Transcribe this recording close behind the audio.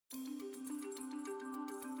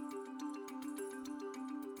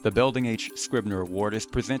The Belding H. Scribner Award is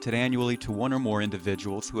presented annually to one or more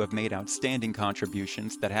individuals who have made outstanding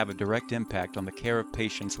contributions that have a direct impact on the care of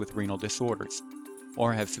patients with renal disorders,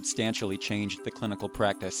 or have substantially changed the clinical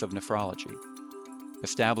practice of nephrology.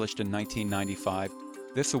 Established in 1995,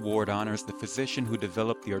 this award honors the physician who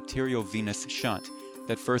developed the arteriovenous shunt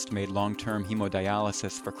that first made long-term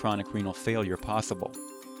hemodialysis for chronic renal failure possible.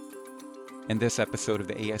 In this episode of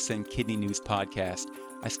the ASN Kidney News podcast,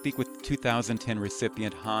 I speak with 2010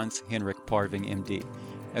 recipient Hans Henrik Parving, MD,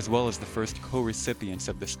 as well as the first co-recipients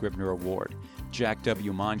of the Scribner Award, Jack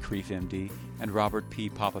W. Moncrief, MD, and Robert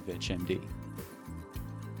P. Popovich, MD.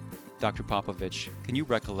 Dr. Popovich, can you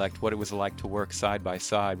recollect what it was like to work side by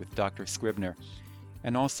side with Dr. Scribner,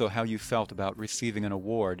 and also how you felt about receiving an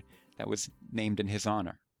award that was named in his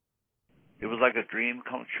honor? It was like a dream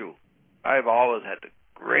come true. I've always had the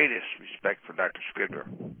greatest respect for Dr. Scribner,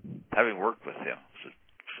 having worked with him.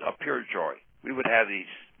 It's a pure joy. We would have these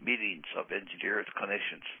meetings of engineers,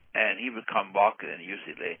 clinicians, and he would come walking in,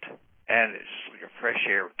 usually late, and it's like a fresh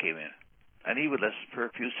air came in. And he would listen for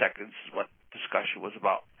a few seconds what discussion was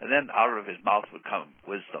about, and then out of his mouth would come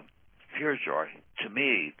wisdom. Pure joy. To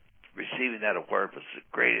me, receiving that award was the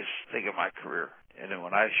greatest thing in my career. And then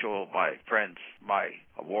when I show my friends my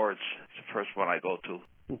awards, it's the first one I go to.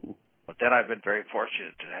 But then I've been very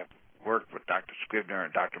fortunate to have worked with Dr. Scribner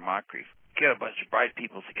and Dr. Moncrief. Get a bunch of bright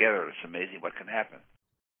people together, it's amazing what can happen.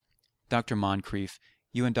 Dr. Moncrief,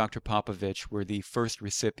 you and Dr. Popovich were the first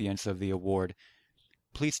recipients of the award.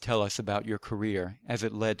 Please tell us about your career as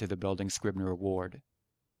it led to the Belding Scribner Award.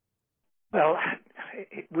 Well,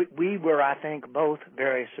 we were, I think, both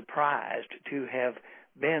very surprised to have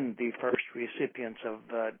been the first recipients of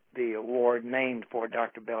the award named for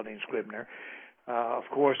Dr. Belding Scribner. Of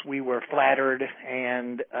course, we were flattered,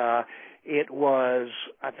 and it was,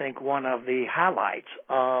 I think, one of the highlights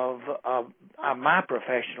of my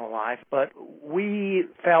professional life. But we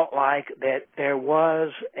felt like that there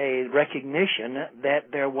was a recognition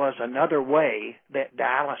that there was another way that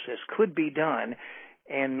dialysis could be done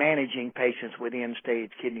in managing patients with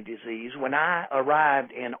end-stage kidney disease. When I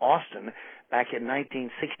arrived in Austin back in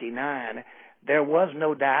 1969, there was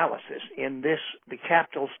no dialysis in the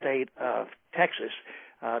capital state of Texas.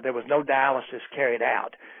 There was no dialysis carried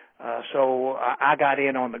out. So I got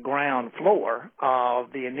in on the ground floor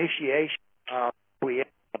of the initiation of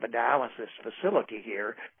a dialysis facility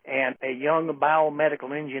here, and a young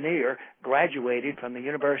biomedical engineer graduated from the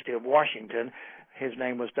University of Washington. His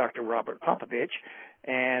name was Dr. Robert Popovich,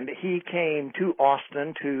 and he came to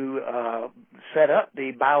Austin to set up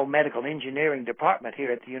the biomedical engineering department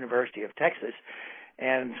here at the University of Texas.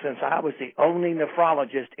 And since I was the only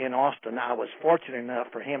nephrologist in Austin, I was fortunate enough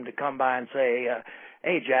for him to come by and say,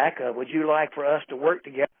 hey, Jack, would you like for us to work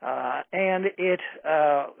together? And it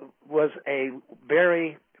was a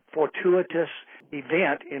very fortuitous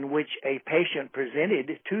event in which a patient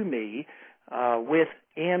presented to me with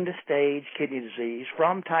end-stage kidney disease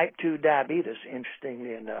from type 2 diabetes,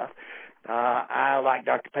 interestingly enough. I, like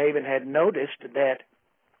Dr. Parving, had noticed that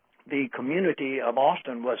the community of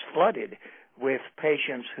Austin was flooded with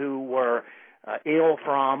patients who were ill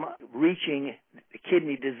from reaching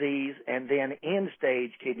kidney disease and then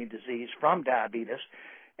end-stage kidney disease from diabetes.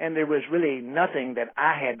 And there was really nothing that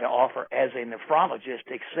I had to offer as a nephrologist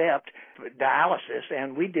except dialysis,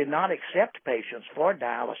 and we did not accept patients for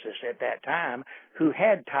dialysis at that time who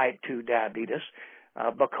had type 2 diabetes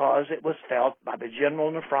because it was felt by the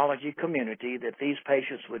general nephrology community that these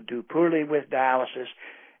patients would do poorly with dialysis.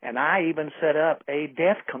 And I even set up a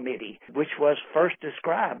death committee, which was first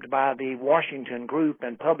described by the Washington group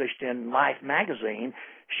and published in Life magazine,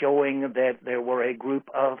 showing that there were a group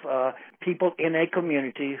of people in a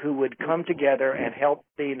community who would come together and help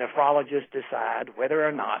the nephrologist decide whether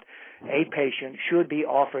or not a patient should be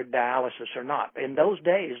offered dialysis or not. In those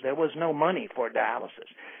days, there was no money for dialysis.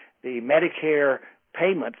 The Medicare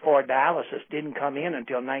payment for dialysis didn't come in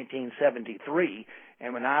until 1973,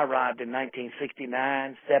 and when I arrived in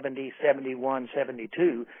 1969, 70, 71,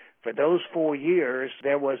 72, for those 4 years,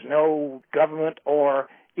 there was no government or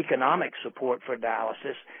economic support for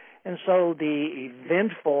dialysis. And so the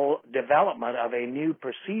eventful development of a new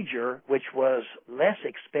procedure, which was less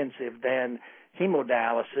expensive than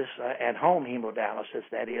hemodialysis, at-home hemodialysis,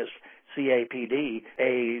 that is, CAPD,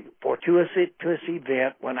 a fortuitous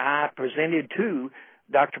event when I presented to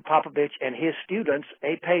Dr. Popovich and his students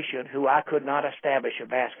a patient who I could not establish a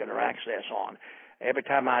vascular access on. Every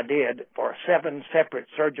time I did, for 7 separate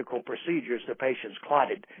surgical procedures, the patients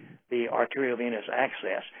clotted the arteriovenous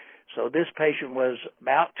access. So this patient was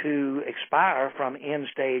about to expire from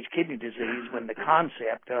end-stage kidney disease when the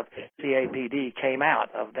concept of CAPD came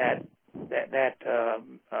out of that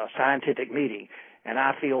scientific meeting. And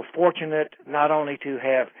I feel fortunate not only to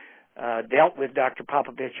have dealt with Dr.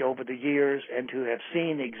 Popovich over the years and to have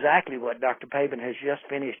seen exactly what Dr. Parving has just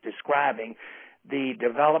finished describing, the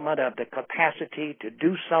development of the capacity to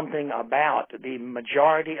do something about the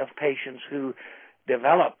majority of patients who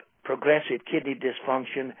develop progressive kidney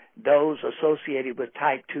dysfunction, those associated with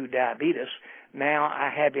type 2 diabetes. Now I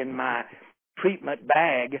have in my treatment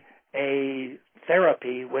bag a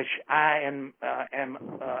therapy which I am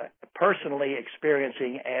personally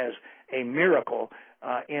experiencing as a miracle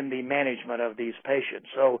in the management of these patients.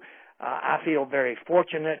 So I feel very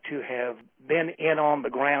fortunate to have been in on the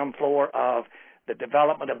ground floor of the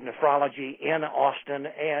development of nephrology in Austin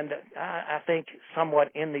and I think somewhat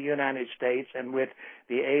in the United States, and with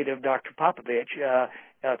the aid of Dr. Popovich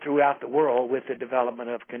throughout the world with the development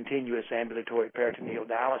of continuous ambulatory peritoneal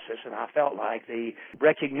dialysis. And I felt like the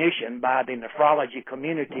recognition by the nephrology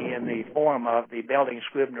community in the form of the Belding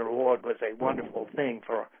Scribner Award was a wonderful thing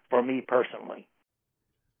for me personally.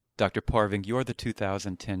 Dr. Parving, you're the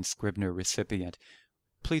 2010 Scribner recipient.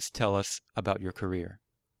 Please tell us about your career.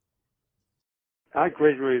 I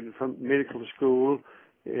graduated from medical school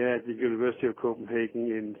at the University of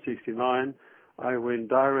Copenhagen in '69. I went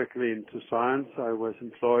directly into science. I was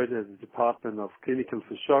employed at the Department of Clinical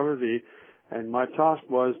Physiology, and my task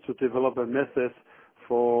was to develop a method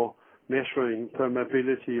for measuring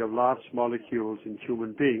permeability of large molecules in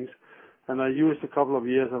human beings. And I used a couple of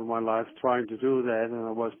years of my life trying to do that, and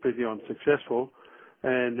I was pretty unsuccessful.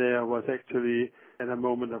 And I was actually at a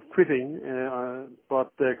moment of quitting,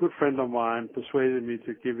 but a good friend of mine persuaded me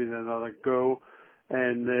to give it another go.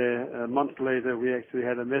 And a month later, we actually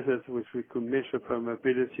had a method which we could measure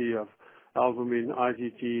permeability of albumin,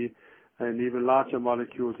 IgG, and even larger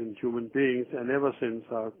molecules in human beings. And ever since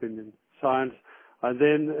I've been in science, I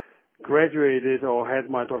then graduated or had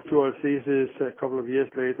my doctoral thesis a couple of years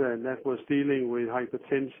later, and that was dealing with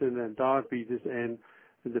hypertension and diabetes and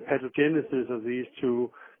the pathogenesis of these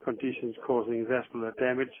two conditions causing vascular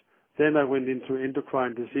damage. Then I went into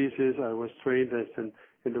endocrine diseases. I was trained as an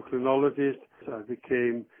endocrinologist. I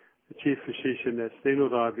became the chief physician at Steno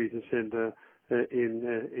Diabetes Center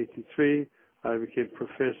in '83. I became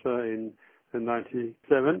professor in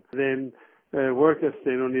 '97. Then worked at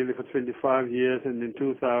Steno nearly for 25 years, and in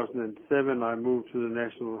 2007 I moved to the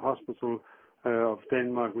National Hospital of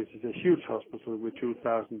Denmark, which is a huge hospital with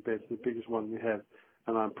 2,000 beds, the biggest one we have,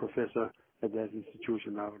 and I'm professor at that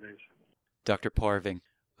institution nowadays. Dr. Parving,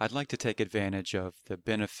 I'd like to take advantage of the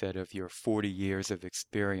benefit of your 40 years of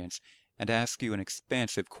experience and ask you an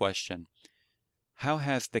expansive question. How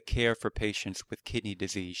has the care for patients with kidney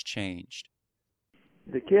disease changed?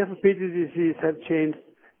 The care for kidney disease has changed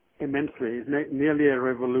immensely. It's nearly a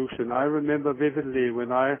revolution. I remember vividly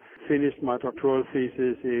when I finished my doctoral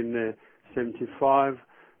thesis in '75,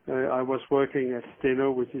 I was working at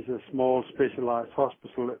Steno, which is a small specialized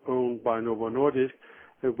hospital owned by Novo Nordisk,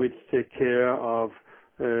 which take care of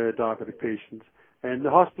diabetic patients. And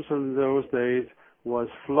the hospital in those days was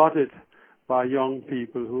flooded by young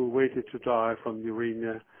people who waited to die from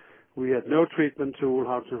uremia. We had no treatment tool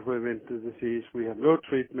how to prevent the disease. We had no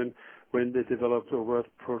treatment when they developed overt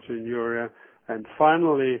proteinuria. And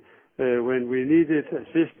finally, when we needed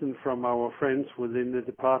assistance from our friends within the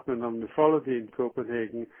Department of Nephrology in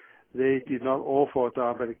Copenhagen, they did not offer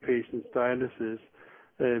diabetic patients dialysis,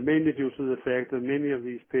 mainly due to the fact that many of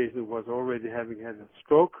these patients was already having had a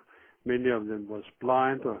stroke. Many of them was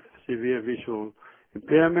blind or severe visual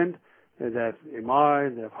impairment. They have MI,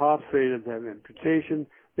 they have heart failure, they have amputation.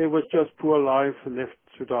 There was just poor life left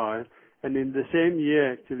to die. And in the same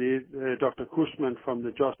year, actually, Dr. Kussman from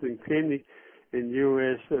the Joslin Clinic in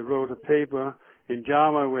U.S. wrote a paper in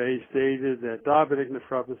JAMA where he stated that diabetic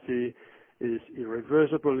nephropathy is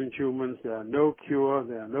irreversible in humans. There are no cure,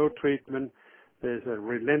 there are no treatment. There's a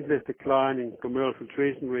relentless decline in glomerular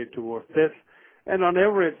filtration rate towards death. And on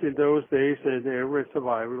average in those days, the average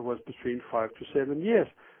survival was between 5 to 7 years.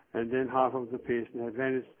 And then half of the patients had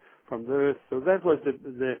vanished from the earth. So that was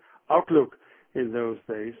the outlook in those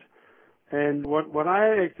days. And what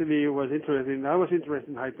I actually was interested in, I was interested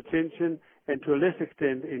in hypertension and to a less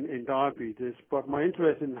extent in diabetes. But my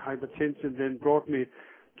interest in hypertension then brought me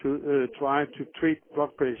to try to treat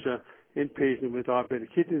blood pressure in patients with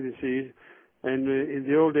diabetic kidney disease. And in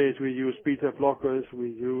the old days, we used beta blockers. We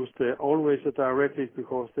used always a diuretic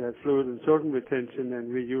because they had fluid and sodium retention,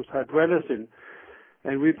 and we used hydralazine.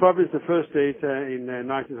 And we published the first data in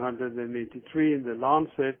 1983 in the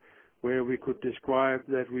Lancet, where we could describe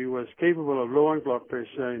that we was capable of lowering blood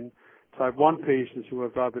pressure in type 1 patients who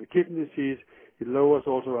have diabetic kidney disease. It lowers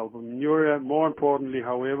also albuminuria. More importantly,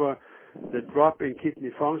 however, the drop in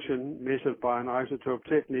kidney function measured by an isotope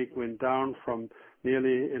technique went down from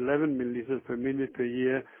nearly 11 milliliters per minute per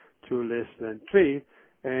year to less than 3.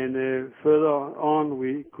 And further on,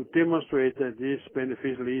 we could demonstrate that this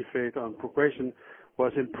beneficial effect on progression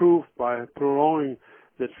was improved by prolonging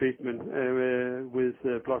the treatment with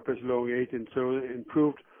blood pressure lowering agent. So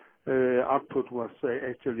improved output was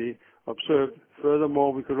actually observed.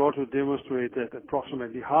 Furthermore, we could also demonstrate that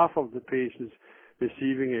approximately half of the patients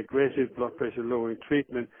receiving aggressive blood pressure lowering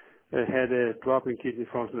treatment had a drop in kidney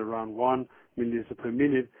function around 1 milliliter per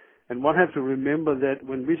minute. And one has to remember that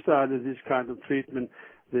when we started this kind of treatment,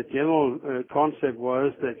 the general concept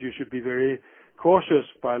was that you should be very cautious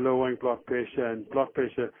by lowering blood pressure, and blood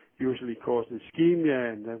pressure usually causes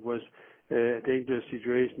ischemia, and that was a dangerous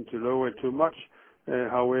situation to lower it too much.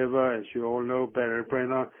 However, as you all know, Barry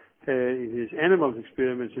Brenner in his animal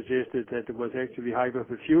experiment suggested that there was actually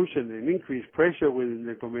hyperperfusion and increased pressure within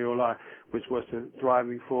the glomeruli, which was the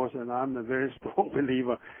driving force, and I'm a very strong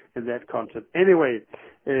believer in that concept. Anyway,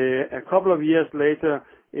 a couple of years later,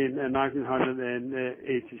 in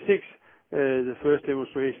 1986, the first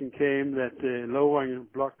demonstration came that lowering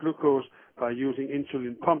blood glucose by using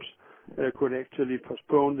insulin pumps could actually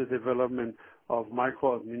postpone the development of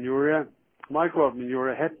microalbuminuria.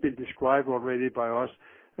 Microalbuminuria had been described already by us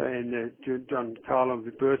and John Carlo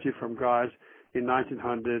Viberti from Guy's in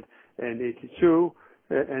 1982,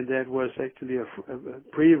 and that was actually a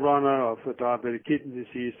pre-runner of diabetic kidney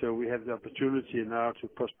disease, so we have the opportunity now to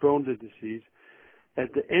postpone the disease.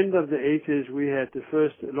 At the end of the 80s, we had the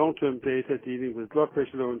first long-term data dealing with blood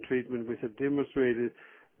pressure lowering treatment, which have demonstrated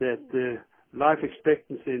that the life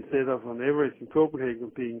expectancy, instead of on average in Copenhagen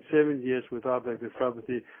being 7 years with diabetic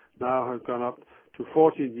nephropathy, now has gone up to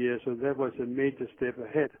 14 years, so that was a major step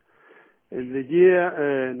ahead. In the year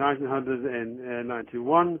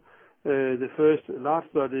 1991, the first large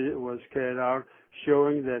study was carried out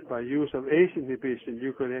showing that by use of ACE inhibition,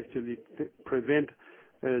 you could actually prevent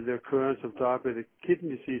the occurrence of diabetic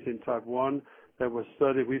kidney disease in type 1. That was a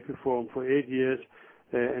study we performed for 8 years,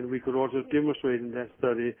 and we could also demonstrate in that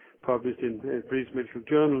study, published in British Medical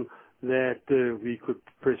Journal, that we could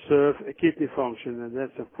preserve a kidney function, and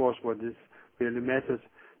that's of course what is really matters.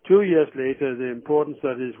 2 years later, the important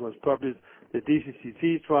studies was published. The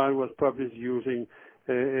DCCT trial was published using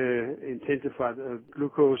intensified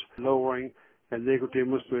glucose lowering, and they could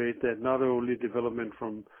demonstrate that not only development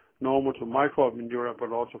from normal to microalbuminuria,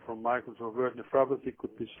 but also from micro to overt nephropathy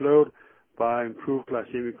could be slowed by improved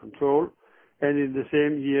glycemic control. And in the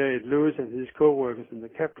same year, Ed Lewis and his co-workers in the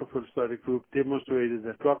Captopril study group demonstrated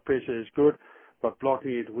that blood pressure is good, but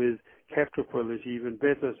blocking it with Captopril is even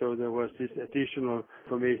better. So there was this additional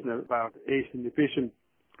information about ACE inhibition.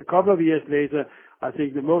 A couple of years later, I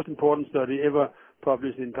think the most important study ever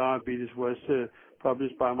published in diabetes was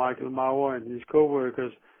published by Michael Maurer and his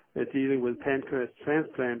co-workers dealing with pancreas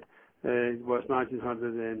transplant. It was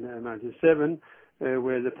 1997,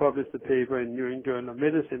 where they published a paper in New England Journal of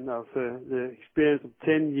Medicine of the experience of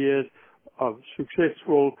 10 years of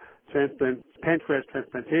successful pancreas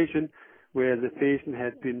transplantation, where the patient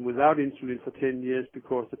had been without insulin for 10 years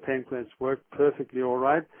because the pancreas worked perfectly all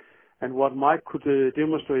right. And what Mike could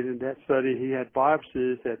demonstrate in that study, he had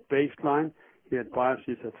biopsies at baseline, he had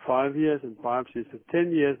biopsies at 5 years and biopsies at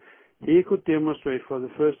 10 years. He could demonstrate for the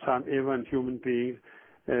first time ever in human beings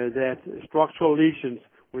that structural lesions,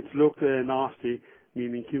 which looked nasty,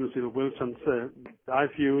 meaning Klinefelter-Wilson's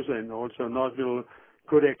diffuse and also nodule,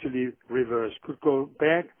 could actually reverse, could go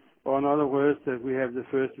back, or in other words, that we have the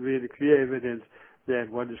first really clear evidence that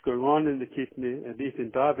what is going on in the kidney, at least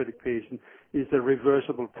in diabetic patients, is a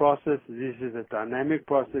reversible process. This is a dynamic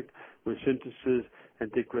process with synthesis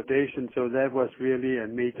and degradation, so that was really a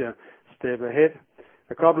major step ahead.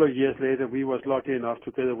 A couple of years later, we was lucky enough,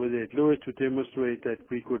 together with Ed Lewis, to demonstrate that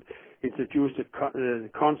we could introduce a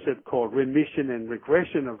concept called remission and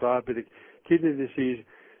regression of diabetic kidney disease.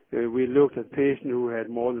 We looked at patients who had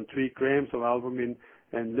more than 3 grams of albumin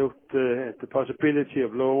and looked at the possibility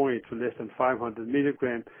of lowering it to less than 500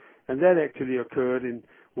 milligrams, and that actually occurred in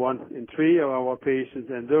 1 in 3 of our patients,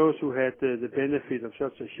 and those who had the benefit of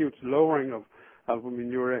such a huge lowering of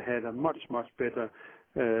albuminuria had a much, much better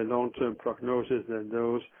long-term prognosis than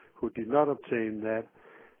those who did not obtain that.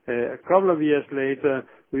 A couple of years later,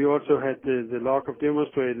 we also had the luck of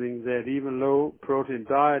demonstrating that even low-protein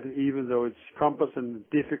diet, even though it's cumbersome and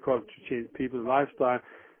difficult to change people's lifestyle,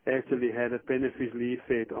 actually had a beneficial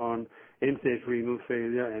effect on end-stage renal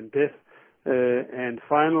failure and death. And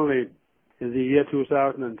finally, in the year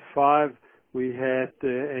 2005, we had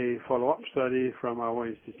a follow-up study from our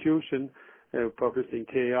institution published in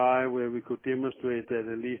KI, where we could demonstrate that,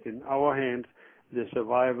 at least in our hands, the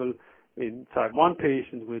survival in type 1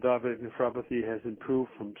 patients with diabetic nephropathy has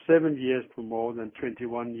improved from 7 years to more than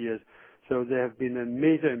 21 years. So there have been a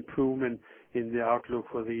major improvement in the outlook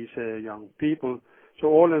for these young people. So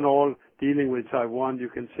all in all, dealing with type 1, you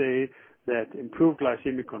can say that improved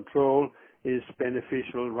glycemic control is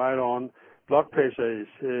beneficial right on. Blood pressure is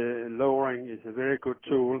lowering is a very good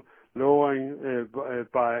tool. Lowering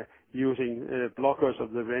by using blockers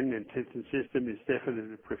of the renin-angiotensin system is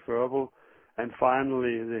definitely preferable. And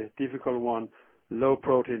finally, the difficult one, low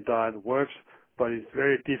protein diet works, but it's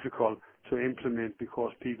very difficult to implement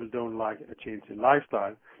because people don't like a change in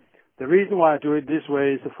lifestyle. The reason why I do it this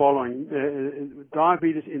way is the following.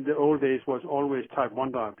 Diabetes in the old days was always type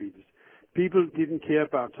 1 diabetes. People didn't care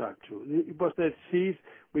about type 2. It was that disease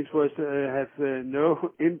which was have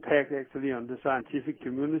no impact actually on the scientific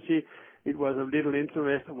community. It was of little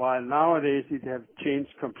interest, while nowadays it has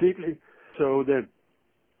changed completely. So the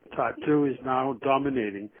type 2 is now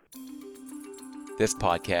dominating. This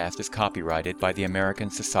podcast is copyrighted by the American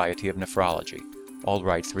Society of Nephrology. All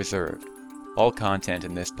rights reserved. All content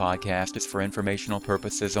in this podcast is for informational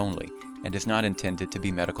purposes only and is not intended to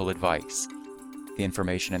be medical advice. The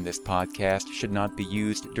information in this podcast should not be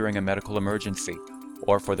used during a medical emergency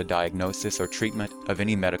or for the diagnosis or treatment of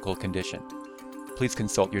any medical condition. Please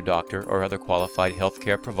consult your doctor or other qualified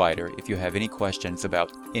healthcare provider if you have any questions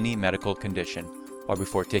about any medical condition or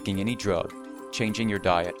before taking any drug, changing your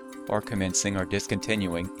diet, or commencing or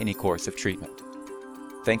discontinuing any course of treatment.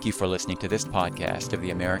 Thank you for listening to this podcast of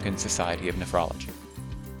the American Society of Nephrology.